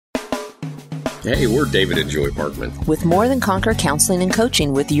Hey, we're David and Joy Parkman. With More Than Conquer Counseling and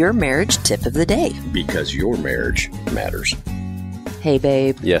Coaching with your marriage tip of the day. Because your marriage matters. Hey,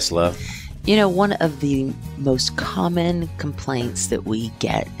 babe. Yes, love. You know, one of the most common complaints that we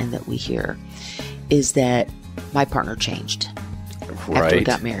get and that we hear is that my partner changed after we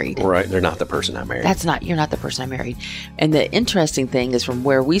got married. Right. They're not the person I married. You're not the person I married. And the interesting thing is from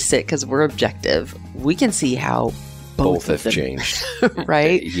where we sit, because we're objective, we can see how both have changed.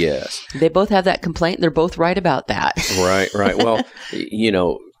 Right? Yes. They both have that complaint. They're both right about that. Right. Well, you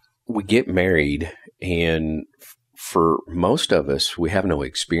know, we get married, and for most of us, we have no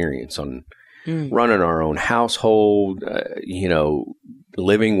experience on running our own household,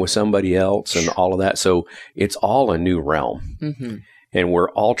 living with somebody else and all of that. So it's all a new realm. Mm-hmm. And we're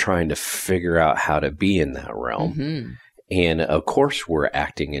all trying to figure out how to be in that realm. Mm-hmm. And of course, we're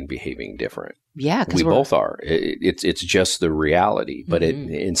acting and behaving different. Yeah, we both are. It's just the reality. But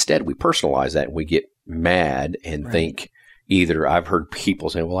instead, we personalize that and we get mad and think either I've heard people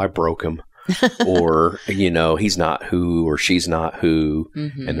say, well, I broke him. Or, he's not who or she's not who.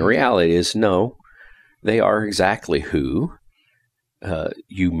 Mm-hmm. And the reality is, no, they are exactly who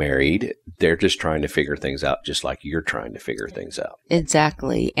you married. They're just trying to figure things out just like you're trying to figure things out.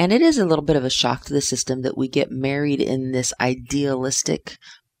 Exactly. And it is a little bit of a shock to the system that we get married in this idealistic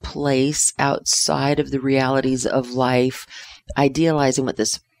place outside of the realities of life, idealizing what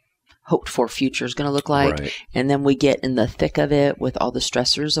this hoped for future is going to look like. Right. And then we get in the thick of it with all the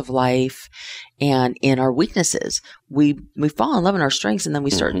stressors of life and in our weaknesses. We fall in love in our strengths, and then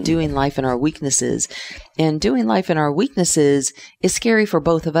we start doing life in our weaknesses. And doing life in our weaknesses is scary for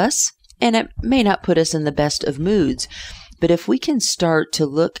both of us, and it may not put us in the best of moods. But if we can start to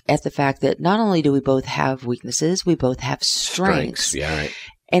look at the fact that not only do we both have weaknesses, we both have strengths. Yeah, right.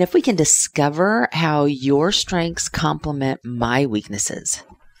 And if we can discover how your strengths complement my weaknesses.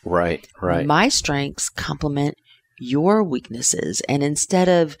 Right. My strengths complement your weaknesses. And instead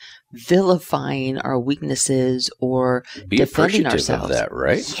of vilifying our weaknesses or defending ourselves. Be appreciative of that,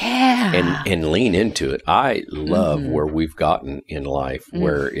 right? Yeah. And lean into it. I love where we've gotten in life,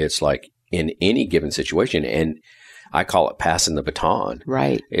 where it's like in any given situation, and I call it passing the baton.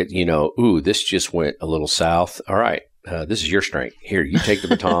 Right. This just went a little south. All right. This is your strength. Here, you take the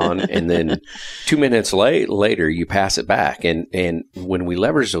baton, and then 2 minutes later, you pass it back. And when we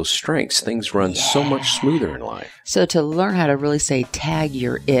leverage those strengths, things run so much smoother in life. So to learn how to really say, tag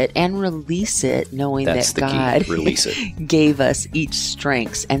your it and release it, knowing that God release it. Gave us each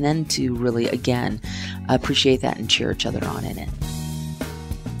strengths, and then to really, again, appreciate that and cheer each other on in it.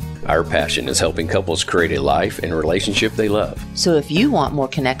 Our passion is helping couples create a life and relationship they love. So if you want more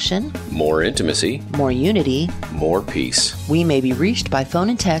connection, more intimacy, more unity, more peace, we may be reached by phone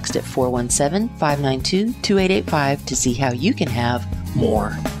and text at 417-592-2885 to see how you can have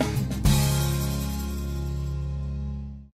more.